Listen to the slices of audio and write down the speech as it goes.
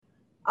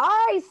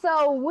right,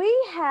 so we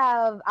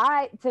have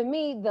to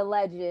me the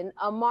legend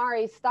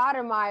Amari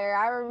Stoudemire.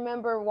 I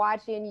remember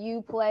watching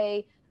you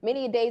play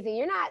many days, and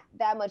you're not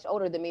that much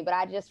older than me, but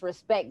I just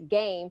respect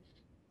game.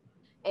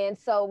 And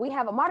so we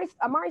have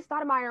Amari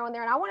Stoudemire on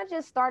there, and I want to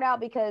just start out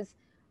because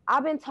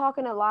I've been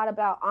talking a lot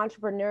about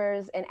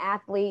entrepreneurs and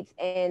athletes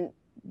and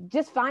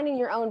just finding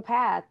your own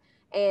path.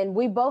 And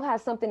we both have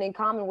something in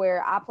common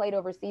where I played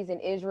overseas in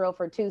Israel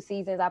for 2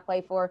 seasons. I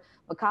played for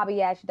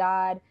Maccabi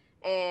Ashdod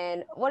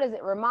and what is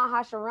it, Ramah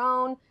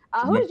Hasharon.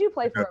 Who did you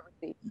play for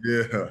overseas?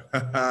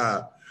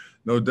 Yeah,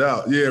 no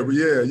doubt. Yeah. Who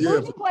did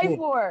you play Sure.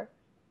 for?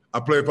 I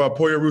played for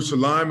Hapoel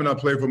Yerushalayim and I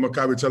played for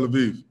Maccabi Tel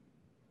Aviv.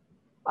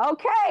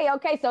 Okay.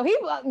 So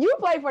you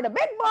played for the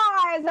big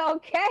boys,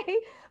 okay?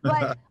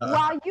 But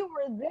while you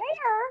were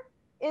there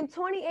in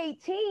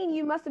 2018,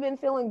 you must have been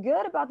feeling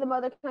good about the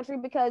mother country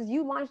because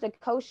you launched a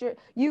kosher.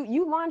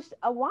 You launched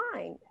a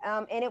wine,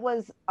 and it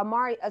was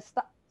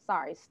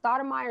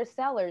Stoudemire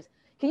Cellars.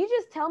 Can you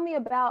just tell me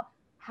about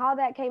how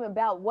that came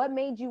about? What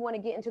made you want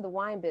to get into the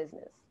wine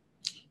business?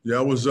 Yeah,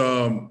 I was.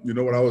 You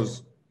know what?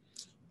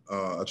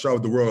 I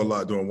traveled the world a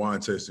lot doing wine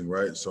tasting,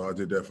 right? So I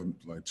did that for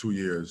like 2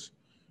 years.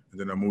 And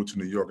then I moved to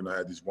New York and I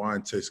had these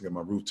wine tasting at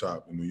my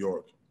rooftop in New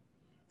York.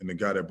 And the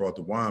guy that brought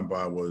the wine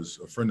by was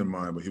a friend of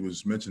mine, but he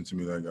was mentioned to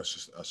me like I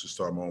should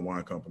start my own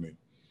wine company.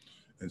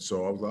 And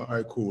so I was like, all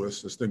right, cool,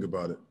 let's think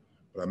about it.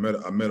 But I met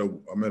a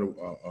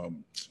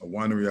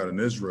winery out in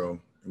Israel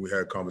and we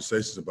had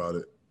conversations about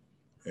it.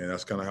 And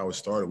that's kind of how it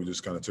started. We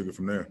just kind of took it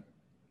from there.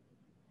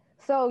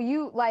 So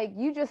you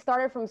just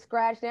started from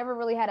scratch, never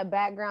really had a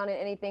background in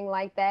anything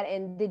like that.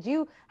 And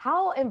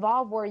how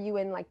involved were you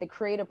in like the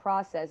creative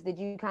process? Did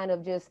you kind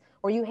of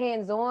were you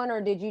hands-on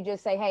or did you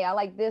just say, hey, I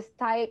like this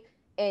type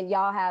and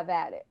y'all have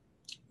at it?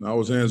 No, I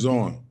was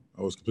hands-on.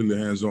 I was completely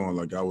hands-on.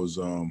 Like I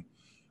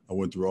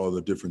went through all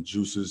the different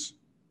juices.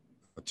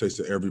 I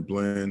tasted every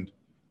blend.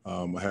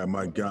 I had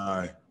my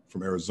guy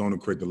from Arizona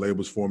create the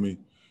labels for me.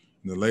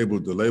 And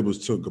the labels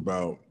took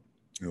about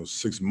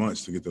 6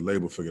 months to get the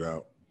label figured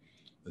out.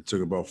 It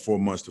took about 4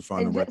 months to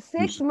find and the right just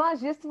six juices.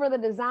 months just for the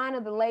design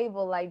of the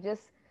label. I'm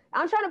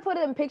trying to put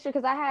it in picture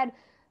because I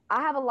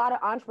have a lot of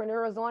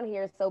entrepreneurs on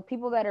here. So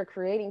people that are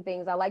creating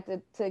things, I like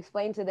to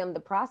explain to them the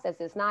process.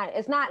 It's not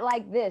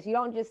like this. You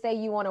don't just say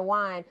you want a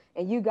wine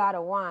and you got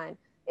a wine.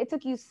 It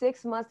took you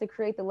 6 months to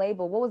create the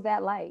label. What was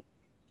that like?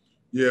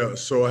 Yeah,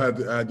 so I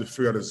had to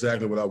figure out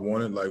exactly what I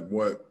wanted, like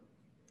what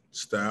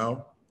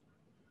style.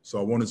 So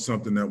I wanted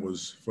something that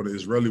was for the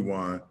Israeli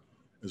wine.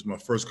 It's my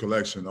first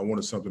collection. I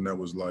wanted something that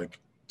was like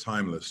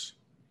timeless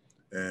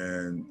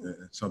and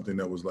something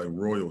that was like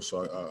royal.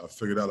 So I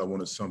figured out I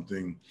wanted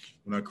something.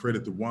 When I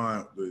created the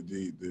wine,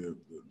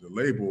 the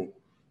label,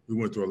 we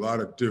went through a lot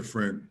of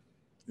different,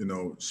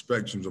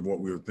 spectrums of what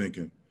we were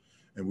thinking,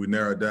 and we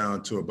narrowed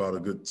down to about a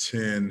good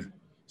 10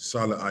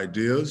 solid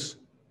ideas.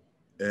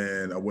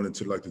 And I went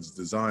into like this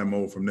design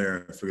mode from there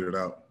and figured it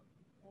out.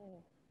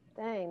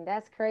 Dang,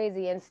 that's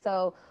crazy. And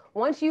so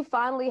once you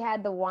finally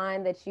had the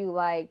wine that you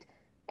liked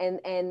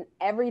and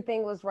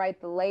everything was right,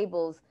 the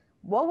labels,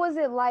 what was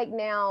it like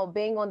now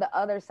being on the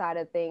other side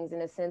of things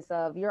in a sense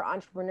of you're an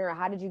entrepreneur?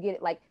 How did you get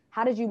it? Like,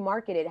 how did you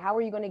market it? How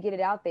are you going to get it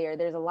out there?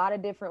 There's a lot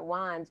of different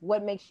wines.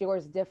 What makes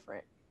yours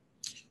different?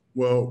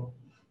 Well,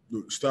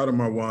 the start of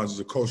my wines is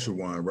a kosher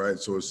wine, right?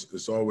 So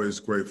it's always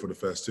great for the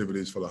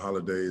festivities, for the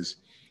holidays,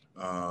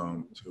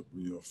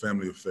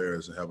 family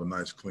affairs, and have a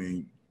nice,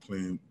 clean,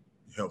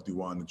 healthy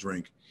wine to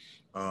drink.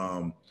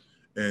 Um,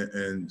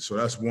 and so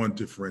that's one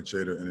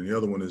differentiator. And then the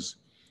other one is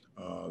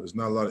there's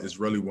not a lot of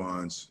Israeli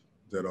wines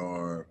that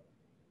are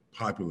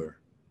popular.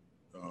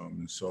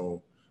 And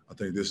so I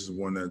think this is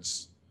one that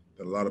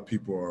a lot of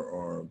people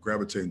are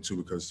gravitating to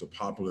because it's a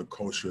popular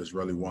kosher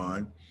Israeli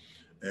wine.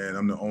 And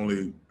I'm the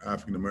only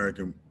African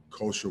American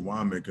kosher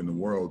winemaker in the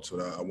world, so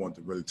that I want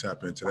to really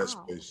tap into that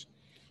Wow. space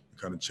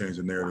and kind of change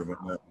the narrative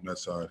on that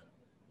side.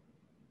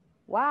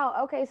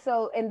 Wow. Okay.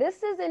 So, and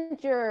this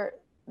isn't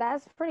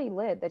that's pretty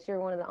lit that you're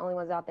one of the only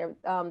ones out there.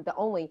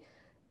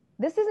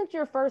 This isn't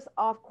your first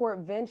off court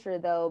venture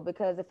though,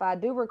 because if I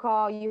do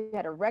recall, you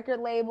had a record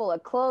label, a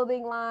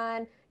clothing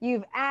line,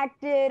 you've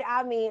acted,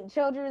 I mean,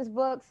 children's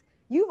books.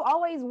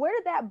 Where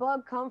did that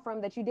bug come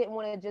from that you didn't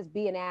want to just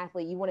be an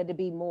athlete? You wanted to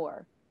be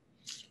more?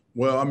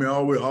 Well, I mean, I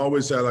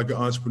always had like an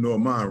entrepreneur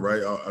mind,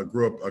 right? I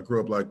grew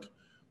up like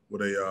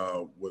with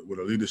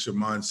a leadership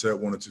mindset,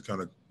 wanted to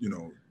kind of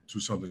do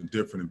something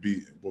different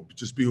and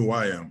just be who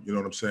I am. You know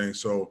what I'm saying?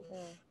 So Yeah.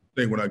 I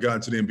think when I got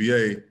into the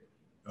NBA,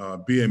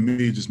 being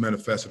me just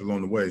manifested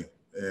along the way,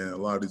 and a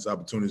lot of these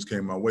opportunities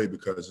came my way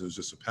because it was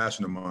just a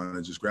passion of mine and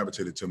it just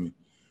gravitated to me,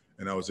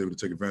 and I was able to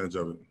take advantage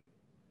of it.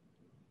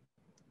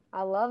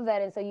 I love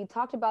that. And so you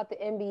talked about the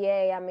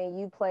NBA. I mean,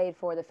 you played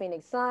for the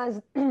Phoenix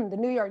Suns, the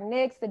New York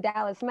Knicks, the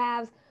Dallas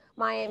Mavs,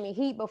 Miami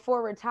Heat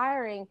before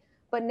retiring.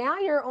 But now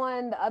you're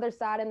on the other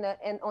side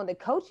and on the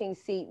coaching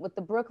seat with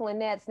the Brooklyn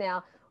Nets.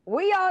 Now,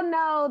 we all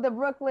know the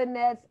Brooklyn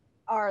Nets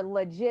are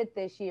legit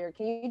this year.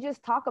 Can you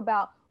just talk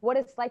about what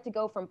it's like to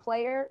go from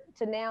player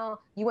to now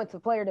you went to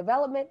player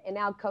development and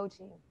now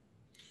coaching?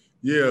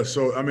 Yeah,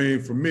 so I mean,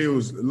 for me, it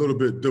was a little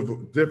bit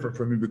different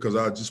for me because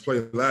I just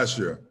played last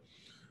year.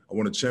 I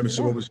won a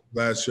championship over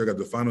last year. I got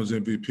the Finals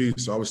MVP,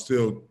 so I was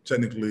still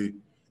technically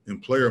in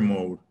player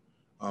mode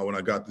when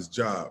I got this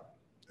job,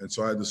 and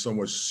so I had to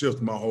somewhat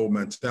shift my whole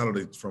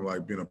mentality from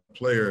like being a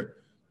player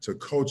to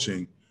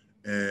coaching,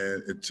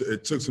 and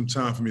it took some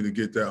time for me to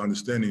get that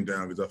understanding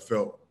down because I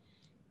felt,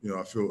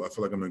 I feel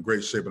like I'm in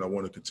great shape and I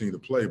want to continue to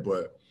play,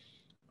 but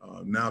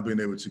now being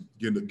able to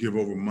give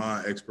over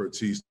my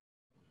expertise,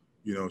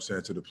 what I'm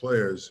saying, to the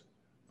players,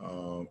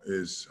 I'm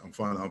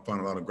finding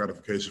a lot of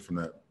gratification from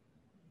that.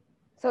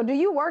 So do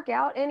you work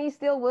out any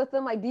still with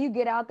them? Like, do you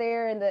get out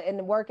there in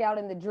the workout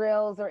and the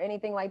drills or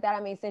anything like that?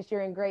 I mean, since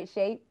you're in great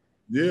shape.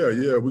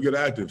 Yeah, we get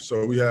active.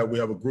 So we have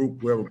a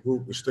group,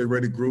 a stay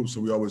ready group.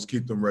 So we always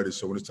keep them ready.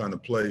 So when it's time to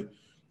play,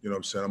 what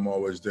I'm saying, I'm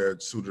always there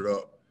suited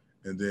up.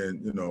 And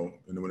then, and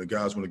then when the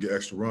guys want to get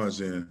extra runs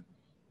in,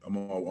 I'm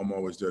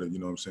always there to,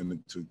 what I'm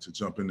saying, to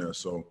jump in there.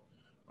 So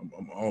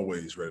I'm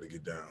always ready to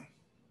get down.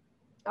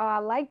 Oh, I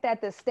like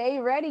that. The Stay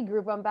Ready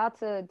group. I'm about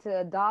to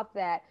adopt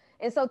that.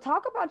 And so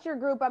talk about your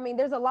group. I mean,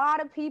 there's a lot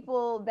of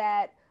people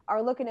that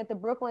are looking at the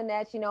Brooklyn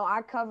Nets.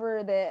 I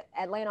cover the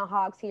Atlanta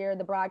Hawks here,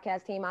 the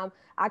broadcast team.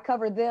 I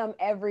cover them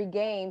every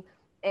game.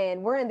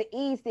 And we're in the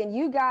East, and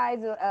you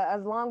guys,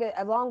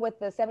 along with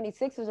the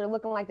 76ers, are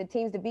looking like the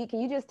teams to beat. Can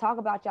you just talk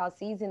about y'all's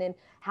season and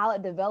how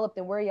it developed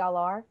and where y'all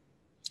are?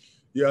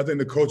 Yeah, I think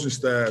the coaching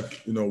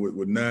staff,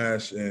 with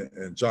Nash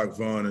and Jacque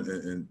Vaughn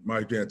and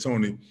Mike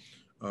D'Antoni,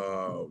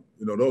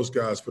 those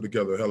guys put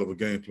together a hell of a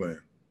game plan.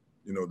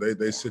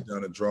 They sit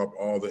down and drop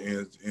all the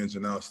ins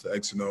and outs, the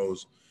X and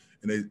O's,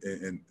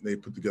 and they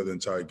put together an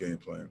entire game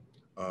plan.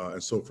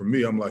 And so for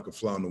me, I'm like a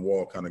fly on the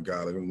wall kind of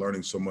guy. Like I'm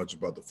learning so much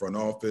about the front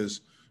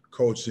office,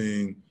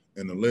 coaching,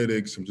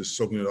 analytics. I'm just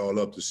soaking it all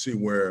up to see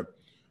where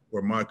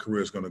my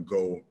career is going to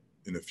go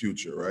in the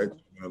future, right?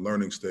 In a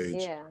learning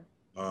stage. Yeah.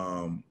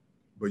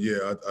 But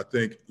yeah, I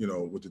think,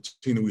 with the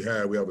team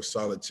that we have a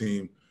solid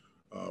team.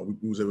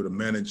 We was able to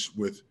manage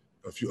with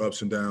a few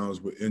ups and downs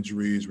with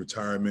injuries,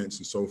 retirements,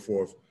 and so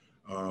forth.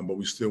 But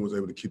we still was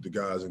able to keep the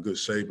guys in good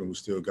shape, and we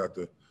still got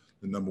the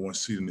number one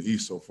seed in the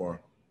East so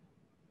far.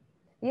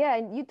 Yeah,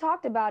 and you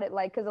talked about it,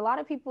 like, because a lot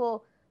of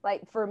people,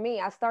 like for me,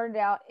 I started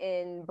out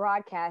in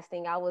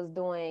broadcasting. I was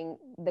doing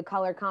the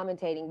color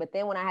commentating, but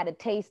then when I had a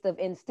taste of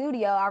in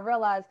studio, I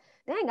realized,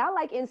 dang, I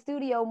like in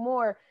studio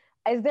more.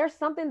 Is there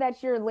something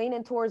that you're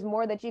leaning towards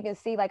more that you can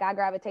see? Like I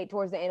gravitate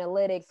towards the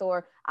analytics,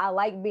 or I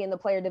like being the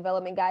player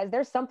development guy. Is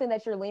there something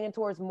that you're leaning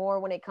towards more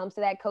when it comes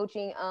to that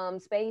coaching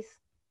space?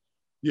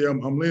 Yeah,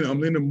 I'm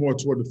leaning more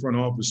toward the front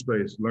office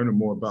space, learning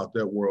more about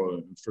that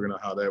world and figuring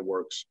out how that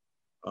works.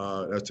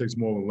 That takes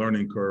more of a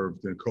learning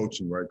curve than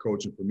coaching, right?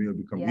 Coaching for me will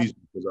become easy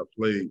because I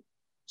played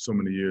so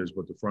many years,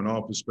 but the front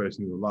office space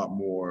needs a lot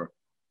more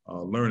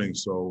learning.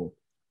 So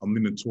I'm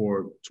leaning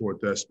toward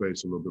that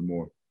space a little bit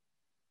more.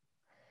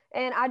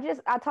 And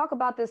I talk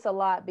about this a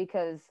lot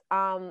because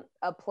I'm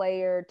a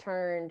player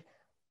turned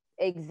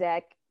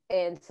exec.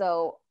 And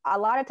so a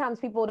lot of times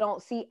people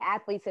don't see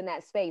athletes in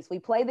that space. We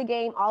play the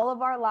game all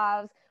of our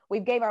lives.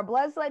 We've gave our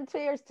blood, sweat, and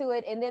tears to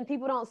it. And then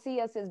people don't see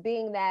us as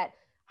being that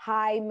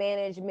high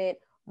management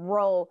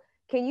role.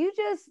 Can you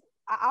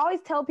I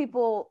always tell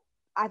people,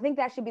 I think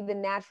that should be the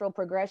natural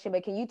progression,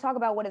 but can you talk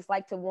about what it's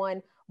like to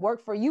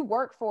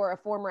work for a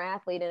former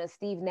athlete and a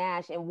Steve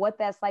Nash, and what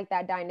that's like,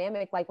 that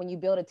dynamic, like when you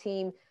build a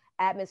team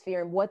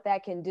atmosphere and what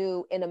that can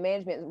do in a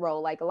management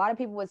role? Like a lot of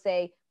people would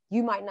say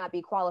you might not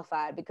be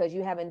qualified because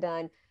you haven't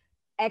done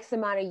X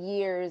amount of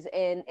years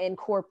in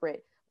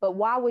corporate, but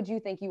why would you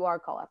think you are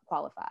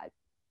qualified?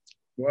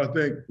 Well, I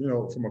think,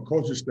 from a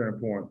coaching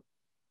standpoint,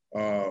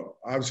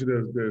 obviously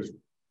there's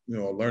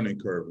a learning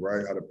curve,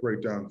 right? How to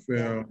break down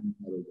film,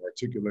 how to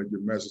articulate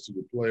your message to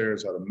the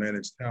players, how to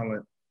manage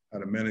talent, how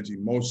to manage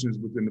emotions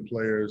within the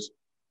players,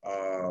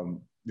 how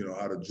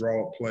to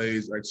draw up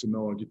plays, X and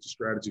O, and get the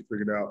strategy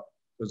figured out.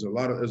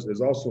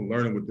 There's also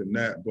learning within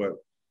that, but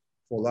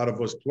for a lot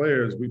of us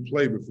players, we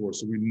played before,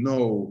 so we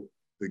know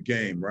the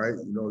game, right?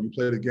 You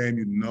play the game,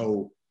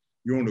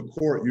 you're on the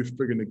court, you're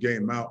figuring the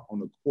game out on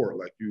the court,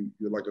 like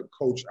you're like a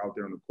coach out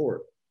there on the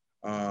court.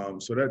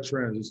 So that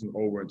transition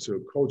over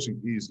into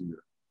coaching easier.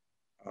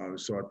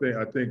 So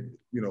I think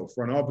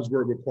front office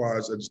work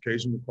requires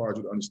education, requires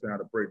you to understand how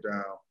to break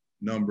down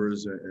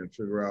numbers and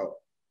figure out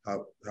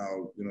how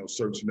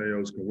certain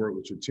scenarios can work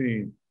with your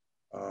team.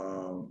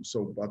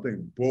 So I think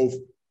both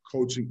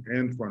coaching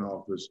and front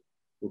office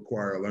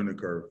require a learning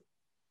curve.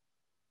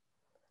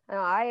 No,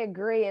 I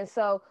agree. And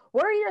so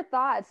what are your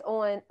thoughts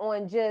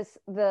on just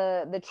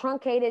the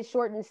truncated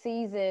shortened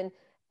season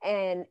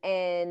and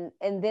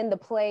then the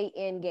play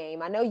in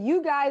game? I know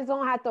you guys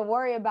don't have to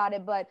worry about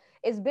it, but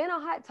it's been a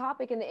hot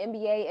topic in the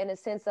NBA in a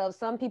sense of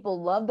some people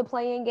love the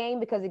play in game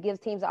because it gives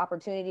teams the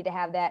opportunity to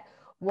have that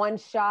one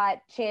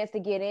shot chance to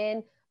get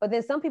in. But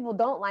then some people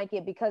don't like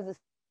it because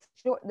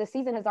the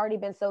season has already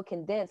been so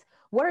condensed.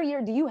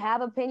 Do you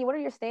have opinion? What are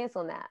your stance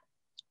on that?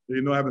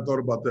 I haven't thought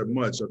about that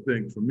much. I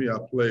think for me, I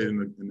played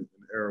in an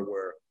era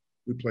where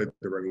we played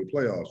the regular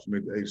playoffs. We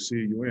made the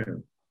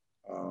HCUN.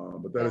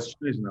 But that has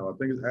changed now. I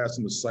think it's added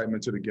some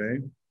excitement to the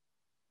game.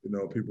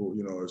 People,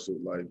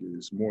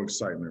 it's more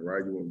excitement,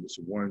 right? It's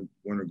a one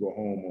winner go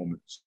home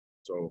moment.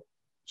 So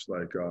it's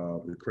like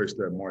it creates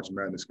that March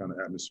Madness kind of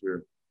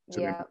atmosphere to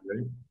the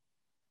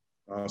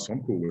NBA. So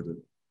I'm cool with it.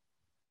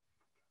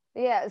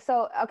 Yeah.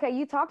 So, okay,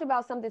 you talked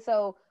about something.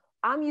 So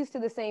I'm used to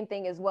the same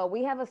thing as well.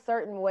 We have a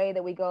certain way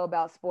that we go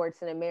about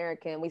sports in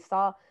America. And we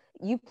saw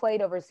you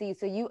played overseas,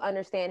 so you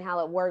understand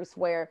how it works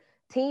where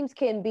teams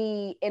can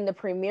be in the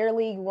Premier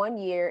League one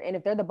year, and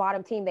if they're the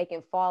bottom team, they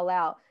can fall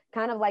out,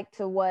 kind of like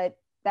to what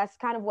that's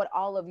kind of what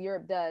all of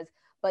Europe does.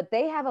 But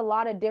they have a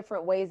lot of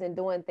different ways in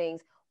doing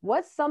things.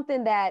 What's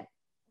something that,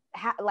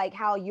 like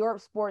how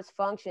Europe sports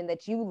function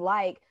that you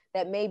like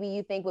that maybe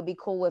you think would be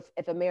cool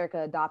if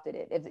America adopted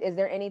it? Is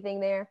there anything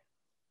there?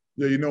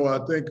 Yeah, I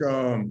think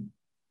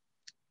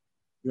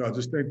I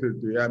just think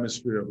that the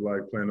atmosphere of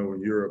like playing over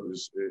in Europe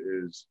is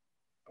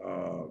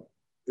uh,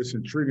 it's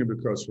intriguing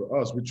because for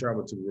us, we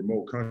travel to the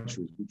remote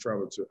countries. We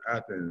travel to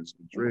Athens,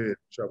 Madrid,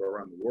 travel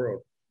around the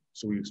world.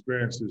 So we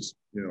experience this,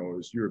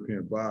 this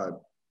European vibe.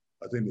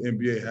 I think the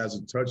NBA has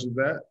a touch of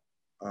that.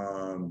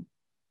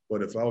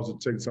 But if I was to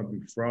take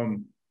something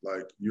from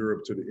like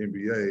Europe to the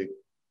NBA,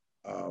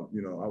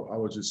 I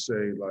would just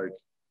say like,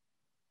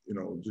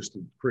 just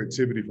the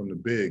creativity from the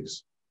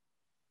bigs.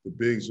 The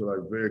bigs are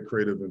like very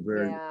creative and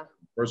very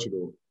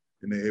versatile,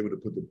 and they're able to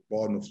put the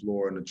ball on the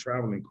floor. And the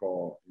traveling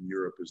call in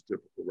Europe is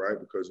difficult, right?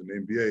 Because in the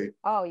NBA,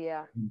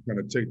 you kind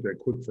of take that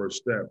quick first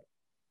step.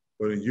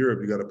 But in Europe,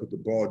 you got to put the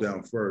ball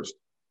down first,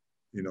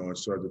 and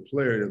so as a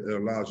player, it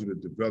allows you to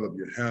develop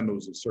your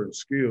handles and certain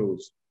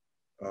skills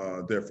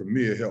that for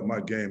me, it helped my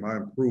game. I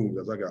improved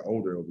as I got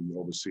older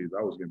overseas.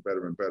 I was getting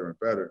better and better and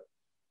better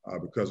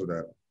because of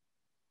that.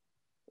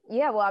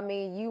 Yeah, well, I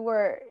mean,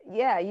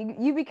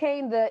 you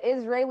became the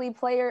Israeli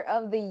Player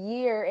of the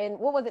Year in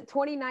what was it,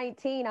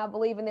 2019, I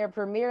believe, in their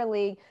Premier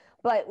League.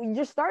 But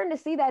you're starting to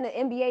see that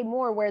in the NBA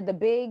more, where the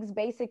bigs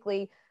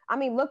basically. I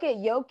mean, look at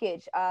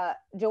Jokic.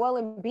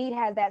 Joel Embiid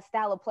has that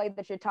style of play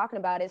that you're talking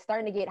about. It's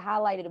starting to get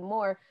highlighted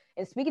more.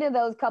 And speaking of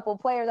those couple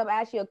players, I'm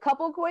asking you a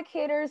couple quick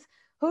hitters.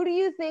 Who do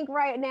you think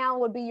right now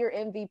would be your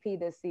MVP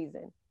this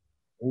season?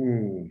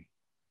 Ooh,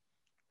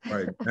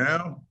 right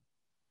now.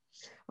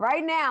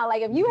 Right now,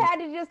 like if you had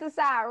to just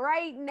decide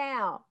right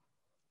now.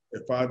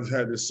 If I just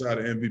had to decide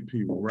an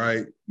MVP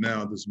right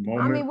now, this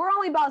moment. I mean, we're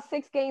only about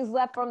 6 games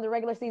left from the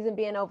regular season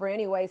being over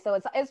anyway, so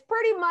it's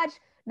pretty much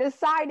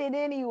decided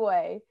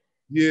anyway.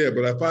 Yeah,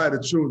 but if I had to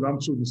choose, I'm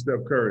choosing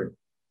Steph Curry.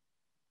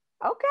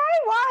 Okay,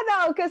 why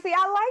though? Because see,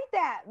 I like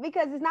that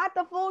because it's not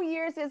the full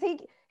year since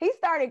he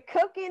started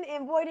cooking,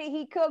 and boy did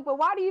he cook. But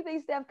why do you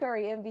think Steph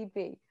Curry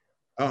MVP?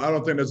 I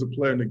don't think there's a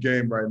player in the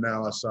game right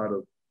now outside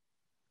of,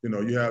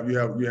 you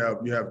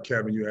have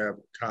Kevin, you have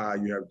Kai,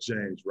 you have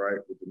James, right,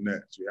 with the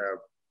Nets. You have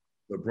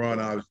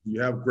LeBron, obviously.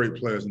 You have great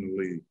players in the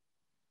league.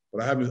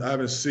 But I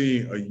haven't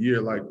seen a year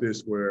like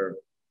this where,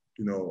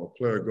 a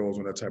player goes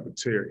on that type of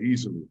tear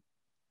easily.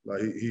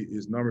 Like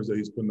his numbers that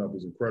he's putting up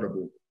is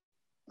incredible.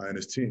 And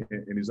his team,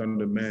 and he's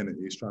under the man, and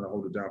he's trying to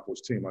hold it down for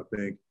his team. I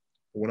think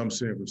what I'm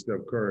seeing from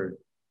Steph Curry,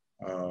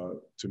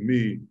 to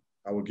me,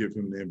 I would give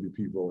him the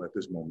MVP vote at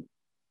this moment.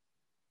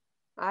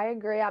 I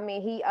agree. I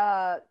mean, he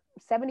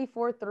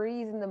 74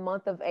 threes in the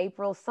month of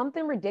April,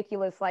 something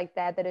ridiculous like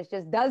that it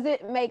just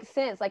doesn't make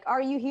sense. Like,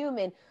 are you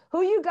human?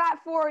 Who you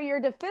got for your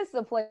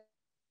defensive player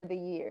of the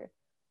year?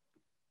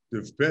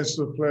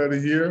 Defensive player of the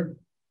year?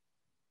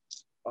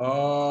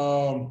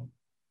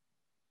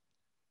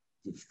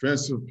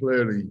 Defensive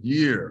player of the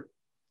year.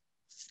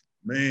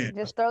 Man.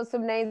 Just throw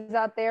some names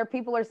out there.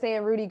 People are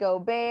saying Rudy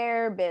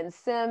Gobert, Ben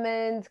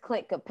Simmons,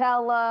 Clint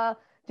Capella,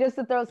 just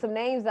to throw some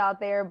names out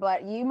there,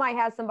 but you might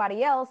have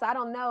somebody else. I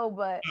don't know,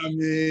 but I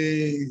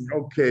mean,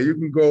 okay, you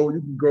can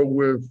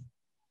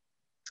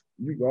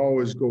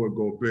always go with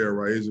Gobert,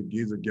 right?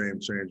 He's a game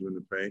changer in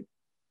the paint.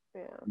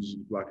 Yeah. He's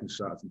blocking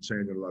shots and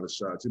changing a lot of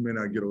shots. He may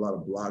not get a lot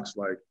of blocks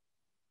like,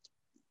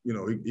 he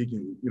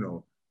can,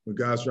 when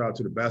guys drive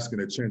to the basket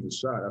and they change the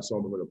shot, that's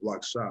all with a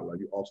block shot. Like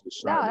you alter the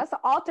shot. No, that's an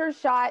altered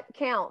shot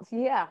counts.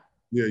 Yeah.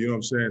 Yeah, you know what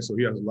I'm saying? So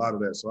he has a lot of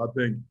that. So I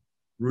think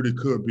Rudy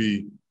could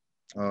be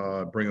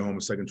bringing home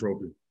a second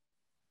trophy.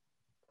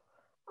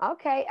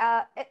 Okay.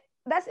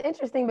 That's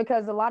interesting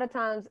because a lot of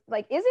times,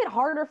 like, is it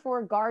harder for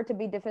a guard to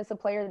be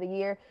defensive player of the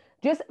year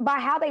just by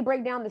how they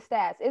break down the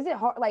stats? Is it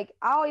hard? Like,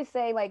 I always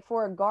say, like,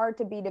 for a guard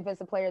to be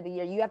defensive player of the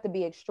year, you have to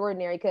be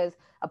extraordinary because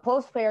a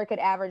post player could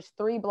average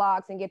 3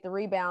 blocks and get the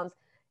rebounds.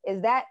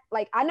 Is that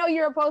like, I know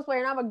you're a post player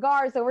and I'm a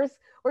guard, so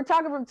we're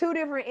talking from 2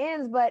 different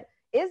ends, but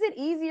is it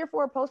easier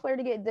for a post player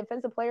to get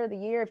defensive player of the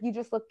year if you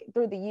just look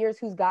through the years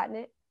who's gotten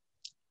it?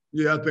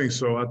 Yeah, I think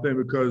so. I think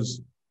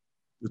because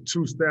the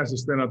 2 stats that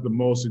stand out the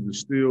most are the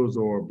steals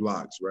or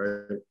blocks,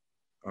 right?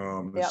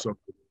 Yep. So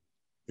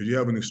if you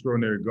have an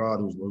extraordinary guard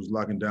who's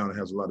locking down and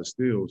has a lot of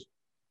steals,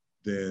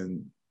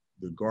 then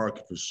the guard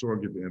can for sure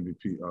get the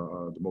MVP,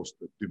 the most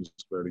defensive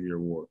player of the year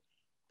award.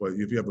 But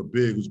if you have a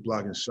big who's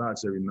blocking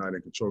shots every night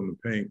and controlling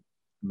the paint,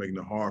 making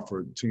it hard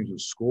for teams to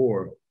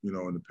score, in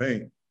the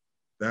paint,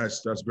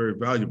 that's very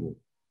valuable.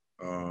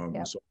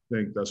 So I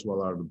think that's why a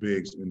lot of the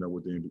bigs end up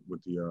with the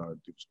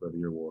Defensive Player of the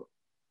Year award.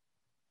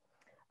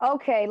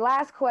 Okay,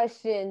 last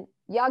question.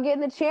 Y'all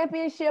getting the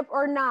championship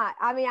or not?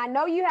 I mean, I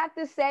know you have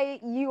to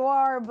say you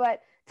are,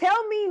 but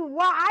tell me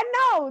why.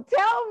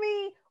 Tell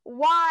me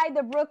why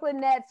the Brooklyn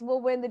Nets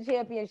will win the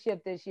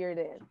championship this year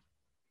then.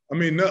 I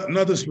mean,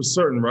 nothing's for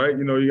certain, right?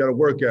 You know, you got to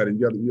work at it.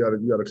 You got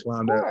to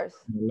climb that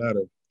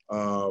ladder.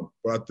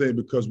 But I think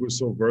because we're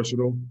so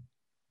versatile,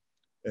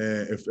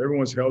 and if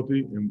everyone's healthy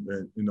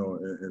and you know,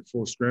 in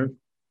full strength,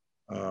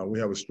 we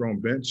have a strong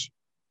bench.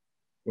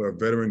 We have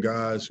veteran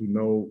guys who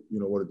know, you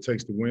know, what it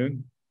takes to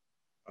win.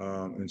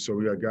 And so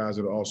we got guys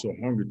that are also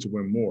hungry to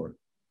win more.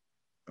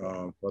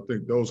 I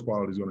think those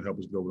qualities are going to help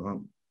us go over the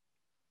hump.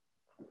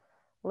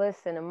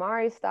 Listen,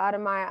 Amar'e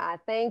Stoudemire, I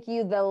thank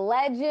you, the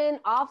legend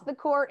off the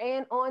court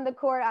and on the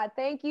court. I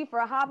thank you for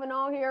hopping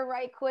on here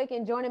right quick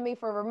and joining me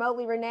for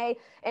Remotely Renee.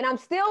 And I'm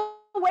still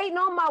waiting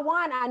on my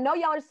wine. I know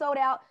y'all are sold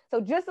out.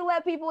 So just to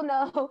let people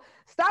know,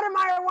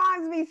 Stoudemire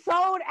wines be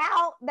sold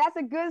out. That's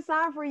a good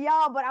sign for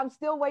y'all, but I'm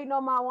still waiting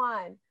on my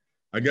wine.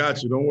 I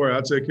got you. Don't worry.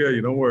 I'll take care of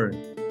you. Don't worry.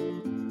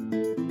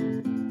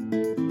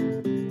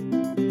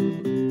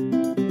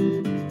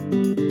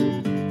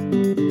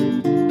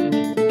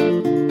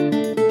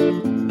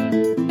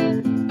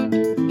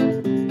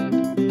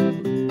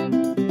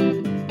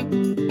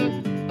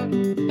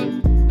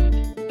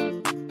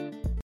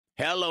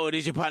 Hello, it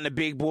is your partner,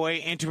 Big Boy,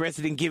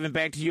 interested in giving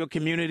back to your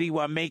community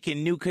while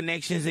making new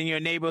connections in your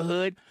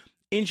neighborhood?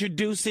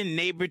 Introducing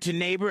Neighbor to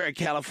Neighbor, a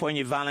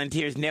California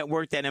volunteers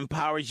network that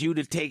empowers you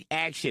to take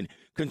action,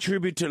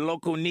 contribute to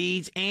local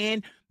needs,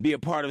 and be a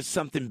part of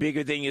something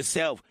bigger than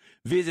yourself.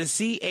 Visit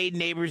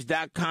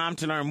ca-neighbors.com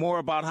to learn more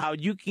about how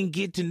you can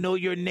get to know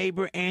your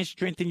neighbor and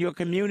strengthen your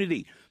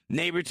community.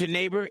 Neighbor to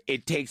Neighbor,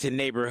 it takes a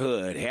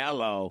neighborhood.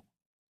 Hello.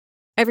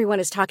 Everyone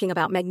is talking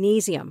about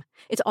magnesium.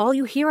 It's all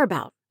you hear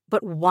about.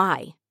 But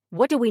why?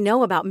 What do we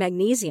know about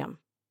magnesium?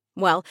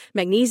 Well,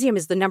 magnesium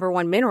is the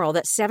 #1 mineral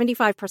that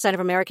 75% of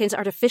Americans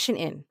are deficient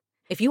in.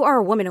 If you are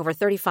a woman over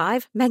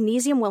 35,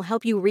 magnesium will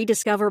help you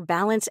rediscover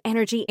balance,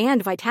 energy,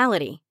 and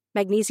vitality.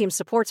 Magnesium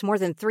supports more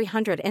than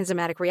 300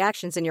 enzymatic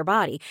reactions in your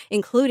body,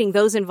 including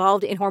those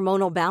involved in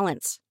hormonal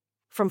balance.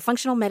 From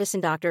functional medicine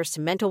doctors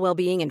to mental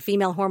well-being and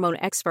female hormone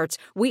experts,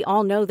 we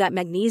all know that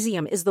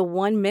magnesium is the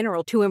one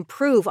mineral to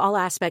improve all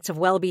aspects of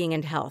well-being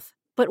and health.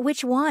 But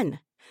which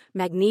one?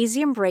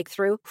 Magnesium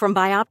Breakthrough from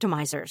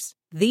Bioptimizers,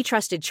 the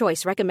trusted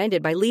choice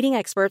recommended by leading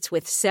experts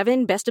with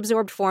 7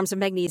 best-absorbed forms of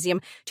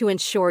magnesium to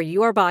ensure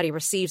your body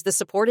receives the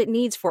support it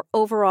needs for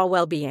overall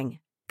well-being.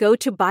 Go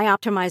to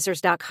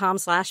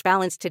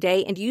bioptimizers.com/balance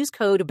today and use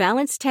code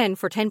BALANCE10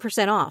 for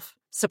 10% off.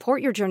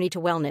 Support your journey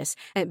to wellness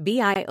at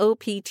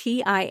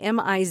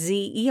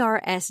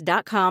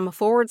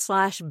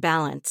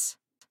bioptimizers.com/balance.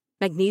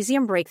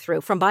 Magnesium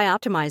Breakthrough from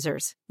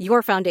Bioptimizers,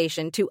 your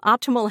foundation to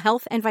optimal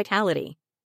health and vitality.